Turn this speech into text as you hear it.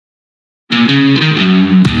Alright,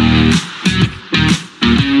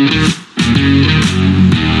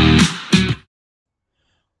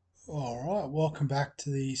 welcome back to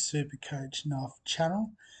the Supercoach Nuff channel.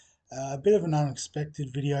 A bit of an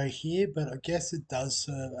unexpected video here, but I guess it does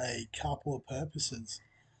serve a couple of purposes.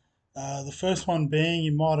 The first one being,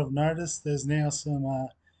 you might have noticed there's now some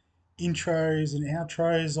intros and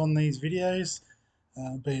outros on these videos.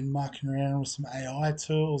 Been mucking around with some AI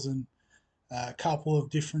tools and a couple of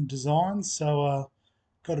different designs. So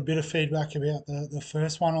got a bit of feedback about the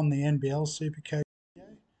first one on the NBL Supercoach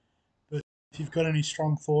video. But if you've got any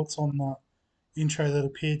strong thoughts on the intro that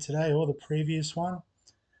appeared today or the previous one,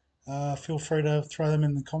 feel free to throw them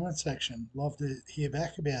in the comment section. Love to hear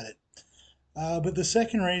back about it. But the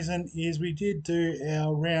second reason is we did do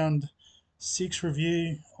our round 6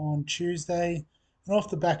 review on Tuesday, and off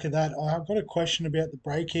the back of that I got a question about the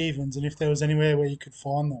break-evens and if there was anywhere where you could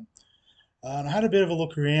find them. And I had a bit of a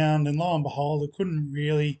look around, and lo and behold, I couldn't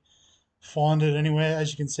really find it anywhere. As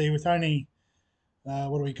you can see, with only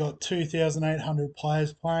what do we got, 2,800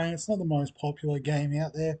 players playing, it's not the most popular game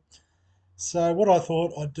out there. So what I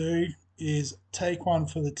thought I'd do is take one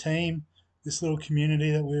for the team, this little community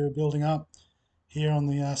that we were building up here on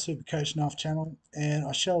the Supercoach Nuff channel, and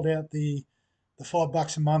I shelled out the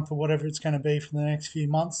 $5 a month or whatever it's going to be for the next few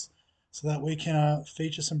months, so that we can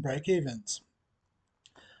feature some break-evens.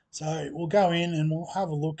 So we'll go in and we'll have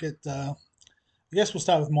a look at, I guess we'll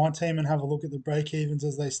start with my team and have a look at the break-evens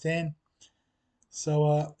as they stand.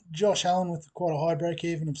 So Josh Allen with quite a high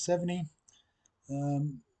break-even of 70.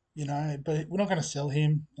 You know, but we're not going to sell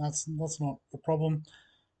him. That's not a problem.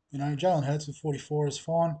 You know, Jalen Hurts with 44 is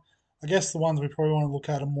fine. I guess the ones we probably want to look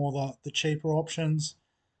at are more the cheaper options.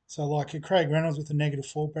 So like a Craig Reynolds with a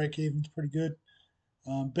 -4 break-even is pretty good.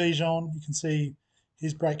 Bijan, you can see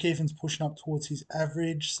his break-even's pushing up towards his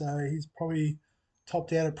average, so he's probably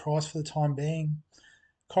topped out at price for the time being.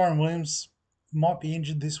 Kyron Williams might be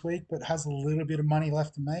injured this week, but has a little bit of money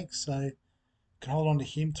left to make, so you can hold on to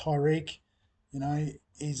him. Tyreek, you know,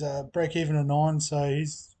 he's a break-even of 9, so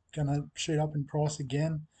he's going to shoot up in price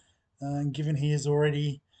again. And given he is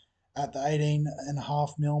already at the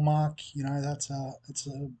 18.5 mil mark, you know, that's a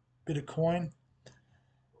bit of coin.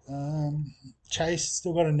 Chase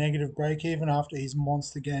still got a negative break-even after his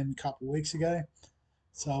monster game a couple of weeks ago,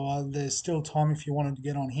 so there's still time if you wanted to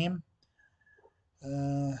get on him.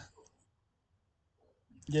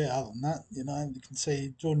 Yeah, other than that, you know, you can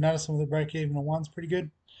see Jordan Addison with a break-even of 1's pretty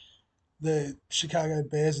good. The Chicago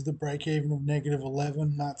Bears with a break-even of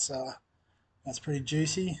 -11. That's pretty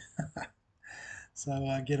juicy.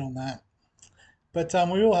 So get on that. But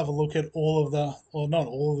we will have a look at all of the, or not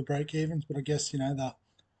all of the break-evens, but I guess, you know,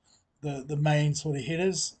 the main sort of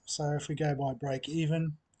hitters. So if we go by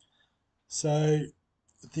break-even, so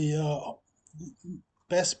the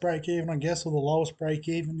best break-even, I guess, or the lowest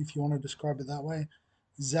break-even, if you want to describe it that way,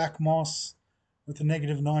 Zach Moss with a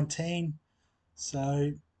 -19.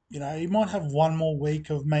 So, you know, he might have one more week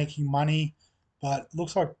of making money, but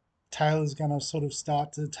looks like Taylor's going to sort of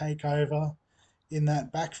start to take over in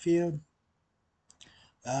that backfield.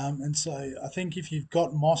 And so I think if you've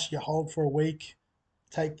got Moss, you hold for a week,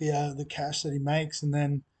 take the cash that he makes, and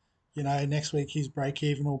then, you know, next week his break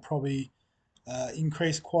even will probably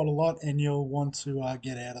increase quite a lot, and you'll want to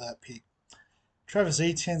get out of that pick. Travis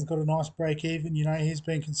Etienne's got a nice break even. You know, he's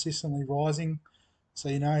been consistently rising. So,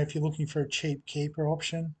 you know, if you're looking for a cheap keeper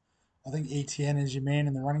option, I think Etienne is your man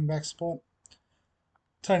in the running back spot.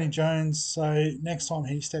 Tony Jones, so next time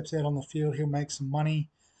he steps out on the field, he'll make some money.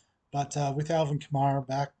 But with Alvin Kamara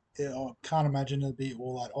back, I can't imagine it'll be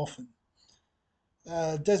all that often.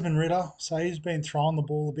 Desmond Ridder, so he's been throwing the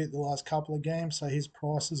ball a bit the last couple of games, so his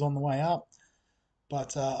price is on the way up.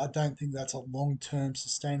 But I don't think that's a long-term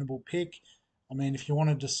sustainable pick. I mean, if you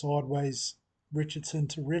wanted to sideways Richardson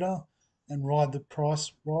to Ridder and ride the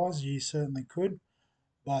price rise, you certainly could.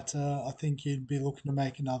 But I think you'd be looking to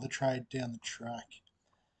make another trade down the track.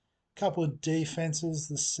 Couple of defenses,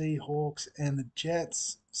 the Seahawks and the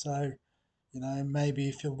Jets. So, you know, maybe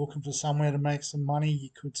if you're looking for somewhere to make some money, you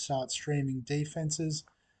could start streaming defenses.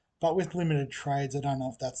 But with limited trades, I don't know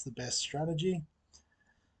if that's the best strategy.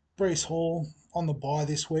 Breece Hall on the bye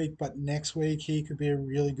this week, but next week he could be a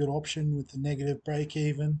really good option with the negative break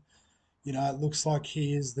even. You know, it looks like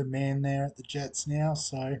he is the man there at the Jets now,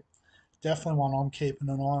 so definitely one I'm keeping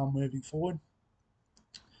an eye on moving forward.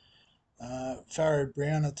 Pharaoh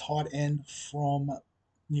Brown, a tight end from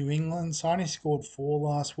New England, so only scored 4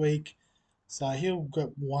 last week, so he'll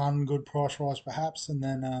get one good price rise perhaps, and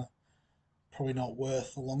then probably not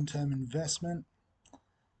worth the long-term investment.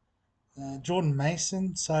 Jordan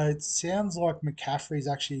Mason, so it sounds like McCaffrey's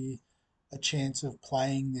actually a chance of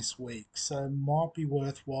playing this week. So might be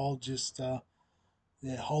worthwhile just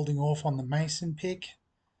yeah, holding off on the Mason pick.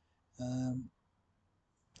 Um,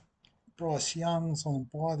 Bryce Young's on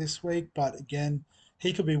a bye this week, but again,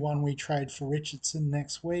 he could be one we trade for Richardson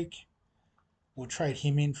next week, or trade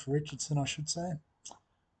him in for Richardson, I should say.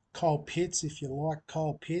 Kyle Pitts, if you like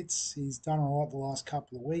Kyle Pitts, he's done all right the last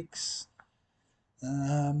couple of weeks.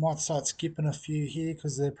 Might start skipping a few here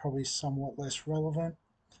because they're probably somewhat less relevant.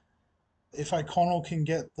 If O'Connell can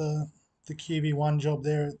get the QB1 job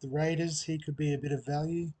there at the Raiders, he could be a bit of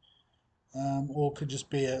value, or could just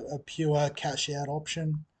be a pure cash out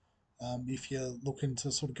option if you're looking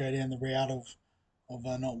to sort of go down the route of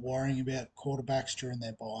not worrying about quarterbacks during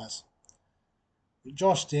their buys.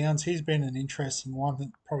 Josh Downs, he's been an interesting one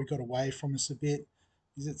that probably got away from us a bit.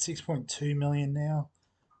 He's at 6.2 million now,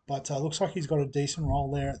 but looks like he's got a decent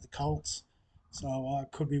role there at the Colts, so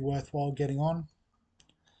could be worthwhile getting on.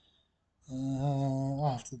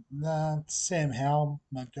 After that, Sam Howell,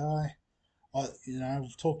 my guy.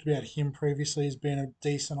 I've talked about him previously as being a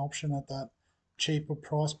decent option at that cheaper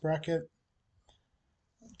price bracket.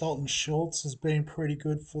 Dalton Schultz has been pretty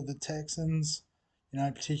good for the Texans.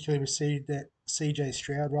 Particularly with CJ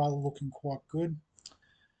Stroud rather looking quite good.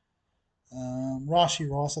 Rashi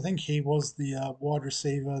Rice, I think he was the wide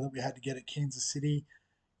receiver that we had to get at Kansas City.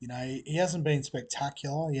 He hasn't been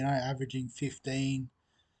spectacular, averaging 15,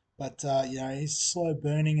 but, he's slow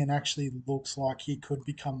burning and actually looks like he could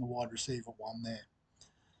become the wide receiver one there.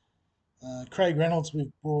 Craig Reynolds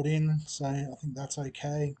we've brought in, so I think that's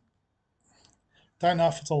okay. Don't know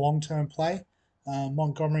if it's a long term play.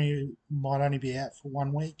 Montgomery might only be out for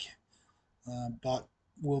 1 week, but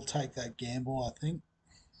we'll take that gamble, I think.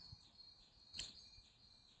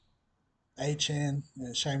 Achan,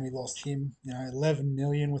 shame we lost him. 11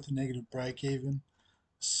 million with a negative break even.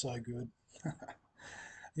 So good. I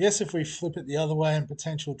guess if we flip it the other way and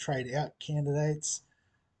potential trade out candidates,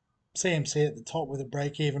 CMC at the top with a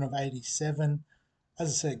break even of 87. As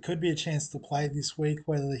I said, could be a chance to play this week,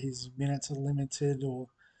 whether his minutes are limited or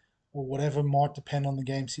whatever might depend on the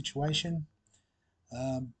game situation.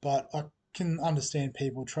 But I can understand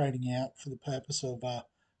people trading out for the purpose of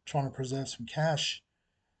trying to preserve some cash.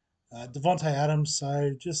 Devontae Adams,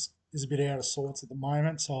 so just is a bit out of sorts at the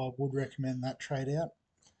moment, so I would recommend that trade out.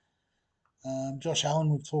 Josh Allen,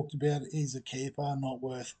 we've talked about, he's a keeper, not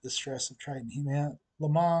worth the stress of trading him out.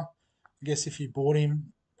 Lamar, I guess if you bought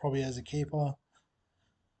him, probably as a keeper.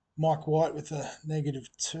 Mike White with a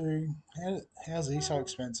 -2. How's he so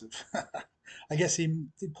expensive? I guess he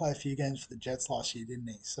did play a few games for the Jets last year, didn't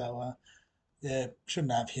he? So, yeah,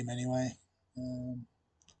 shouldn't have him anyway. Um,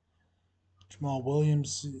 Jamal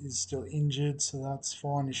Williams is still injured, so that's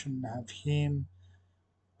fine. You shouldn't have him.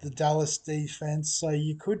 The Dallas defense, so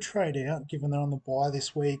you could trade out given they're on the bye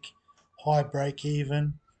this week, high break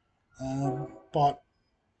even. But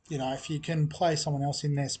if you can play someone else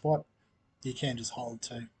in their spot, you can just hold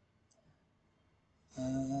too.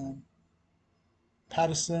 Um,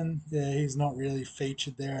 Patterson, yeah, he's not really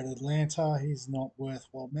featured there at Atlanta. He's not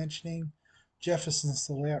worthwhile mentioning. Jefferson's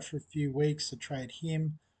still out for a few weeks, so trade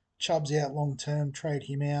him. Chubb's out long term, trade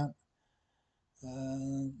him out.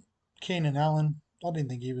 Uh, Keenan Allen, I didn't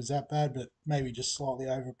think he was that bad, but maybe just slightly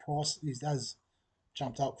overpriced. He has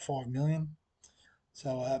jumped up 5 million,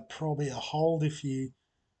 so probably a hold if you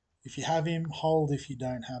have him. Hold if you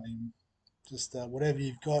don't have him. Just whatever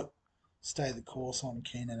you've got, stay the course on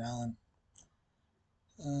Keenan Allen.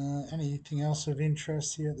 Anything else of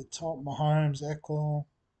interest here at the top? Mahomes, Eckler.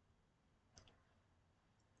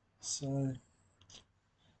 So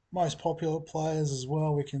most popular players as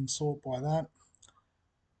well. We can sort by that.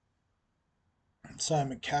 So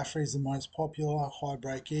McCaffrey's the most popular, high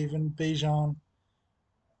break even. Bijan,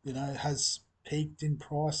 has peaked in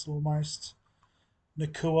price almost.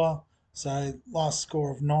 Nakua, so last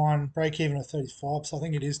score of 9, break even at 35. So I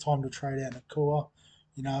think it is time to trade out Nakua.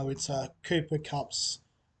 It's Cooper Cup's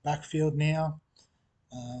backfield now.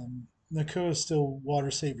 Nakua is still wide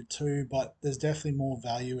receiver 2, but there's definitely more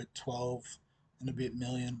value at 12 and a bit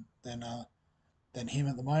million than him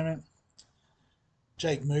at the moment.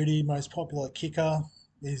 Jake Moody, most popular kicker,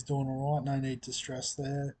 he's doing all right. No need to stress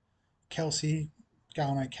there. Kelsey,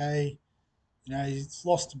 going okay. He's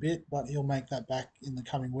lost a bit, but he'll make that back in the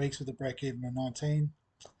coming weeks with a break even of 19.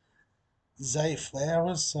 Zay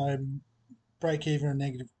Flowers, so break even of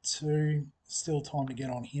 -2. Still time to get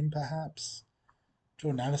on him, perhaps.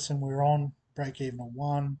 Jordan Addison, we're on break even of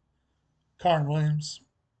 1. Kyron Williams,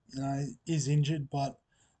 is injured, but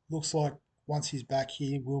looks like once he's back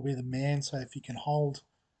here, will be the man. So if you can hold,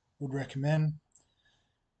 would recommend.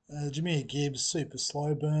 Jameer Gibbs, super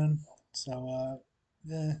slow burn. So,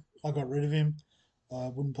 yeah, I got rid of him. I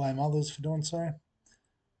wouldn't blame others for doing so.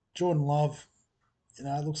 Jordan Love,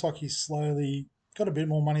 it looks like he's slowly got a bit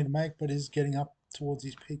more money to make, but is getting up towards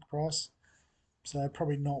his peak price. So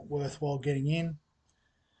probably not worthwhile getting in.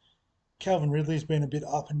 Calvin Ridley's been a bit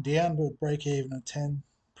up and down, but break even at 10,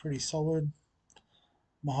 pretty solid.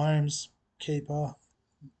 Mahomes, keeper,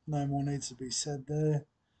 no more needs to be said there.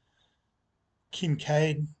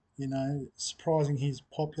 Kincaid, surprising he's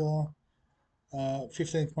popular.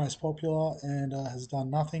 15th most popular and has done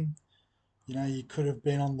nothing. You could have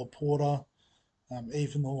been on Laporta,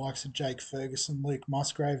 even the likes of Jake Ferguson, Luke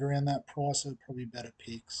Musgrave around that price are probably better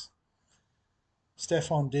picks.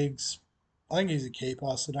 Stephon Diggs, I think he's a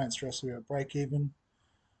keeper, so don't stress about break even.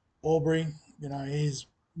 Aubrey, he's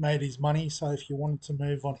made his money, so if you wanted to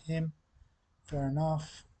move on him, fair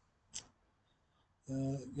enough.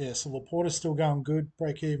 Yeah, so Laporta's still going good,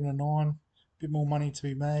 break even a 9, bit more money to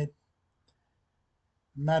be made.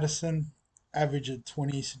 Madison, average at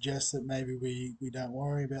 20 suggests that maybe we don't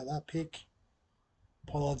worry about that pick.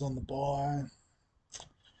 Pollard's on the buy.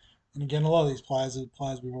 And again, a lot of these players are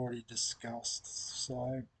players we've already discussed.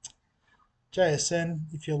 So JSN,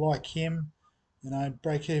 if you like him,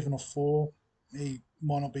 break even a 4. He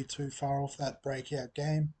might not be too far off that breakout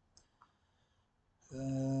game.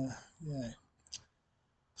 Yeah.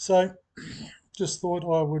 So just thought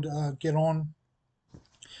I would get on,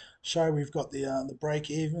 show we've got the break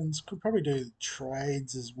evens. Could probably do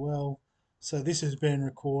trades as well. So this has been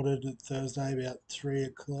recorded at Thursday about 3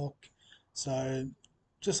 o'clock. So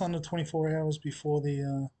just under 24 hours before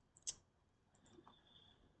the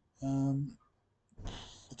um,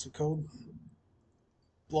 what's it called,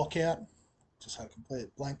 lockout. Just had a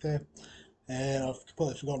complete blank there, and I've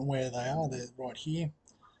completely forgotten where they are. They're right here.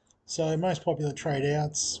 So most popular trade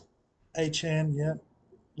outs: HN, yep,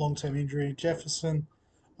 long-term injury. Jefferson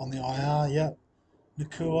on the IR, yep.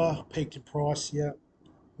 Nakua peaked in price, yep.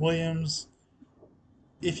 Williams,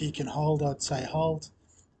 if he can hold, I'd say hold.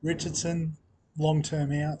 Richardson,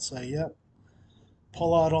 long-term out, so yep.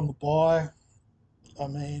 Pollard on the buy. I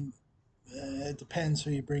mean, it depends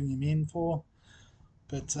who you bring him in for,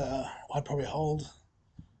 but I'd probably hold.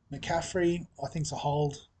 McCaffrey, I think's a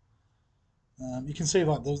hold. You can see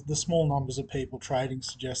like the small numbers of people trading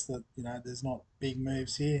suggest that there's not big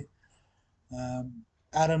moves here.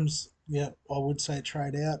 Adams, yeah, I would say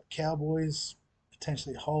trade out. Cowboys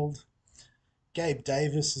potentially hold. Gabe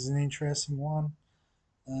Davis is an interesting one.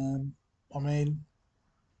 Um, I mean,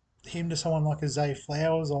 him to someone like a Zay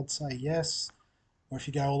Flowers, I'd say yes. Or if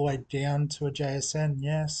you go all the way down to a JSN,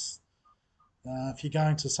 yes. If you're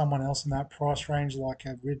going to someone else in that price range, like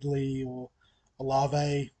a Ridley or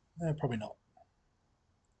Olave, probably not.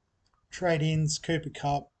 Trade-ins, Cooper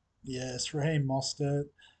Cup, yes. Raheem Mostert,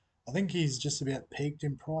 I think he's just about peaked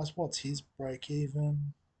in price. What's his break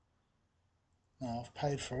even? No, I've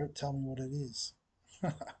paid for it. Tell me what it is.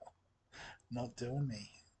 Not doing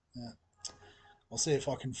me. Yeah. I'll see if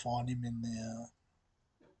I can find him in the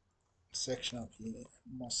section up here.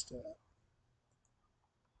 Mostert.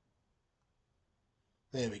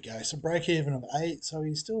 There we go. So break even of 8. So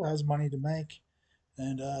he still has money to make.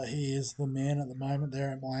 And he is the man at the moment there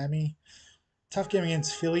at Miami. Tough game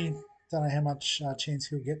against Philly. Don't know how much chance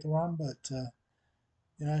he'll get to run, but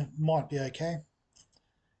might be okay.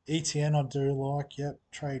 ETN I do like. Yep,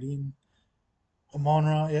 trade in.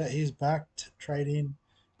 Amonra, yeah, he's back. Trade in.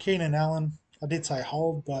 Keenan Allen, I did say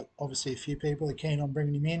hold, but obviously a few people are keen on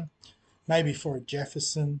bringing him in. Maybe for a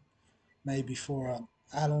Jefferson, maybe for a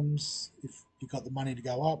Adams if you've got the money to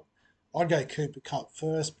go up. I'd go Cooper Cup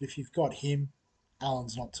first, but if you've got him,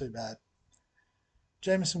 Allen's not too bad.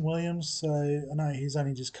 Jameson Williams, so I know he's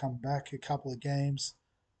only just come back a couple of games,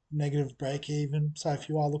 negative break even. So if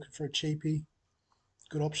you are looking for a cheapie,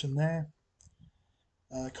 good option there.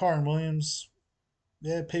 Kyron Williams,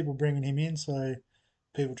 yeah, people bringing him in, so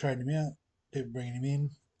people trading him out, people bringing him in.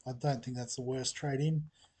 I don't think that's the worst trade in,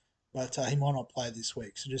 but he might not play this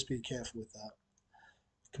week, so just be careful with that.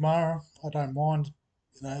 Kamara, I don't mind,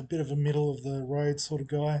 a bit of a middle of the road sort of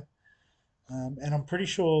guy. And I'm pretty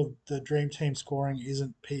sure the Dream Team scoring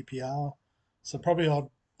isn't PPR, so probably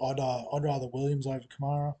I'd rather Williams over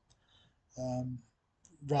Kamara. Um,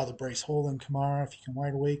 rather Brees Hall than Kamara if you can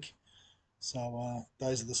wait a week. So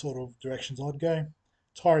those are the sort of directions I'd go.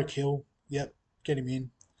 Tyreek Hill, yep, get him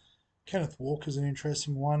in. Kenneth Walker's an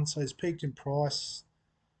interesting one. So he's peaked in price.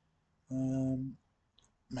 Um,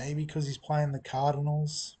 maybe because he's playing the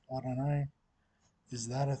Cardinals. I don't know. Is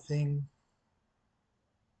that a thing?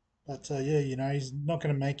 But yeah, he's not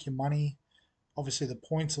going to make you money. Obviously, the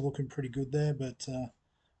points are looking pretty good there, but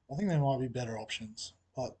I think there might be better options.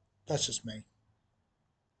 But that's just me.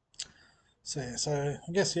 So yeah, so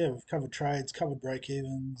I guess yeah, we've covered trades, covered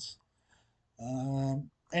break-evens.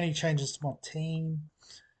 Any changes to my team?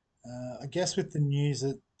 I guess with the news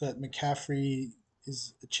that McCaffrey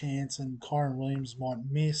is a chance and Kyron Williams might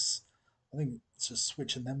miss, I think it's just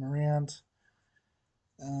switching them around.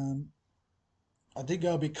 Um, I did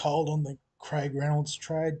go a bit cold on the Craig Reynolds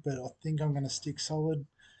trade, but I think I'm going to stick solid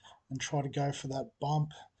and try to go for that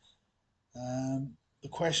bump. The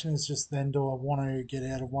question is just then, do I want to get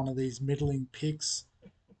out of one of these middling picks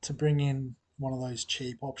to bring in one of those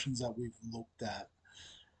cheap options that we've looked at?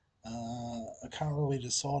 I can't really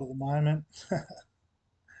decide at the moment.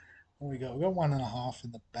 What we got? We got 1.5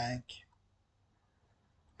 in the bank.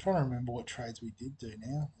 I'm trying to remember what trades we did do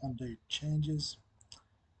now. Undo changes.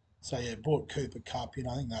 So yeah, bought Cooper Cup in.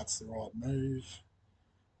 I think that's the right move.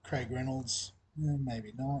 Craig Reynolds,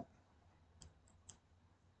 maybe not.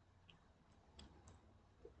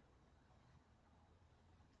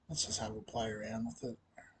 Let's just have a play around with it.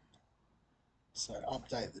 So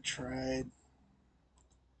update the trade.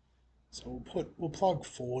 So we'll plug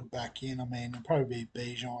Ford back in. I mean, it'll probably be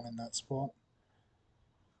Bijan in that spot.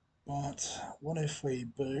 But what if we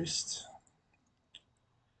boost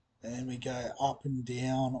and we go up and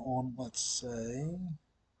down on, let's say,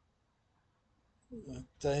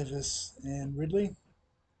 Davis and Ridley?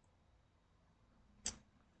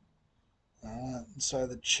 So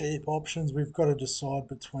the cheap options, we've got to decide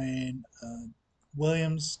between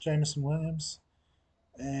Williams, Jameson Williams,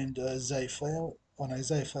 and Zay Flower. Oh no,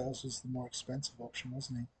 Zay Flowers was the more expensive option,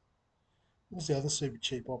 wasn't he? What was the other super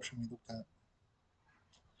cheap option we looked at?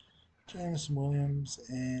 Jameson Williams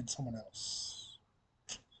and someone else.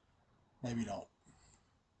 Maybe not.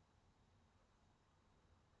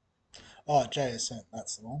 Oh, JSN,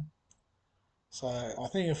 that's the one. So I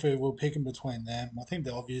think if we were picking between them, I think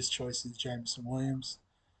the obvious choice is Jameson Williams.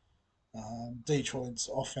 Detroit's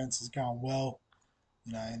offense is going well,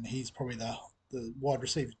 and he's probably the wide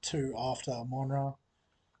receiver two after Monra.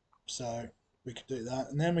 So we could do that,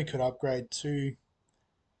 and then we could upgrade to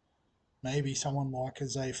maybe someone like a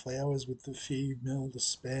Zay Flowers with the few mil to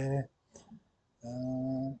spare.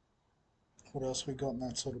 Uh, what else we got in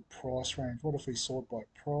that sort of price range? What if we sort by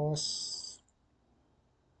price?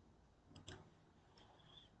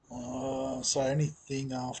 So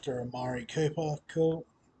anything after Amari Cooper, cool.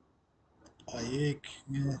 Ayuk,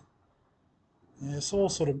 yeah. Yeah, it's all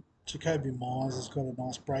sort of Jacoby Myers has got a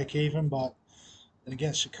nice break even, but and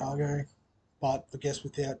against Chicago, but I guess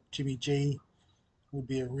without Jimmy G would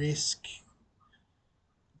be a risk.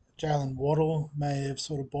 Jalen Waddle may have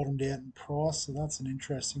sort of bottomed out in price, so that's an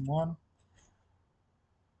interesting one.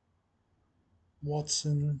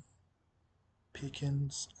 Watson,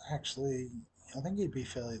 Pickens, actually, I think he'd be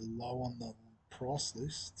fairly low on the price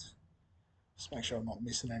list. Just make sure I'm not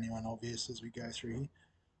missing anyone obvious as we go through here.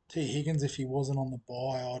 T. Higgins, if he wasn't on the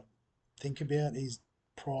buy, I'd think about his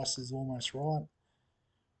price is almost right.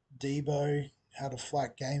 Debo had a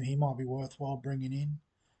flat game, he might be worthwhile bringing in,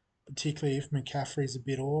 particularly if McCaffrey's a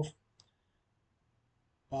bit off.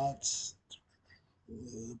 But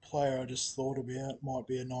the player I just thought about might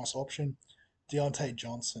be a nice option, Deontay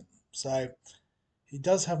Johnson. So he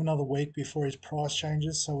does have another week before his price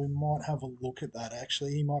changes, so we might have a look at that.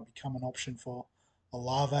 Actually, he might become an option for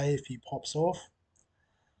Olave if he pops off.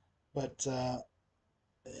 But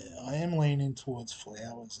I am leaning towards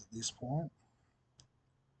Flowers at this point.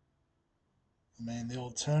 I mean, the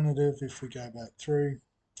alternative, if we go back through,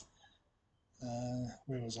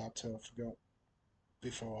 where was I up to? I forgot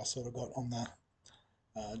before I sort of got on the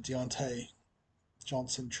Deontay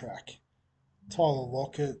Johnson track. Tyler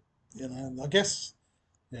Lockett, I guess,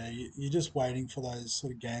 you're just waiting for those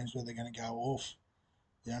sort of games where they're going to go off.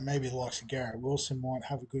 Maybe the likes of Garrett Wilson might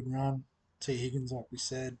have a good run. T. Higgins, like we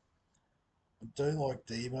said. I do like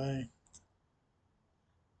Debo.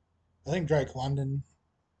 I think Drake London,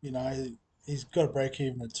 you know, he's got a break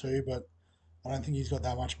even at two, but I don't think he's got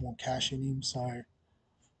that much more cash in him. So,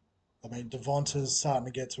 I mean, Devonta's starting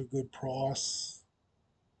to get to a good price.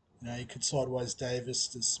 You could sideways Davis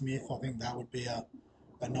to Smith. I think that would be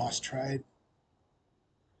a nice trade,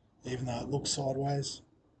 even though it looks sideways.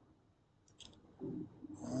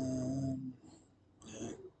 Um, yeah,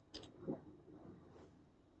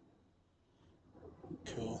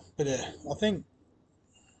 cool. But yeah, I think,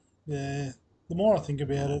 yeah, the more I think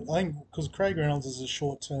about it, I think because Craig Reynolds is a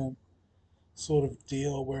short term sort of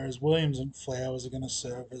deal, whereas Williams and Flowers are going to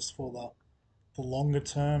serve us for the longer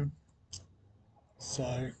term.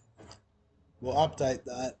 So we'll update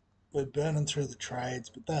that. We're burning through the trades,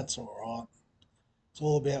 but that's all right. It's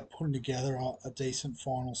all about putting together a decent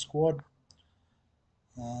final squad.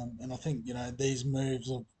 And I think these moves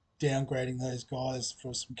of downgrading those guys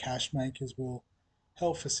for some cash makers will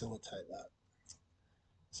help facilitate that.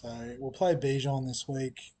 So we'll play Bijan this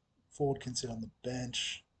week. Ford can sit on the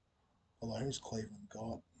bench. Although who's Cleveland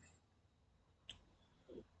got?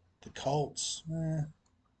 The Colts.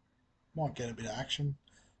 Might get a bit of action.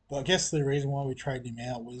 But I guess the reason why we traded him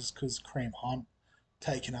out was because Kareem Hunt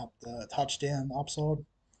taking up the touchdown upside.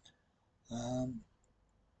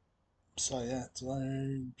 So yeah,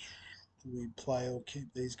 do we play or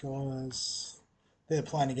keep these guys? They're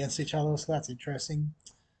playing against each other, so that's interesting.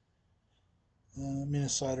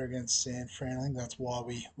 Minnesota against San Fran. I think that's why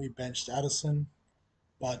we benched Addison.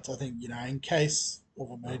 But I think in case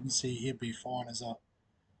of emergency, he'd be fine as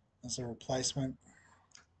a replacement.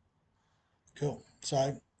 Cool.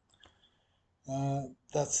 So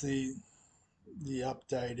that's the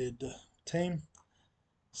updated team.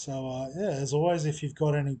 So yeah, as always, if you've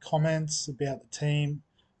got any comments about the team,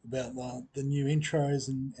 about the new intros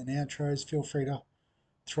and outros, feel free to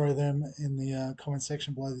throw them in the comment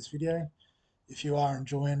section below this video. If you are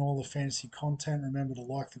enjoying all the fantasy content, remember to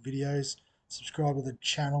like the videos, subscribe to the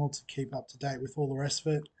channel to keep up to date with all the rest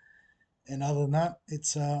of it. And other than that,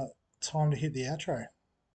 it's time to hit the outro.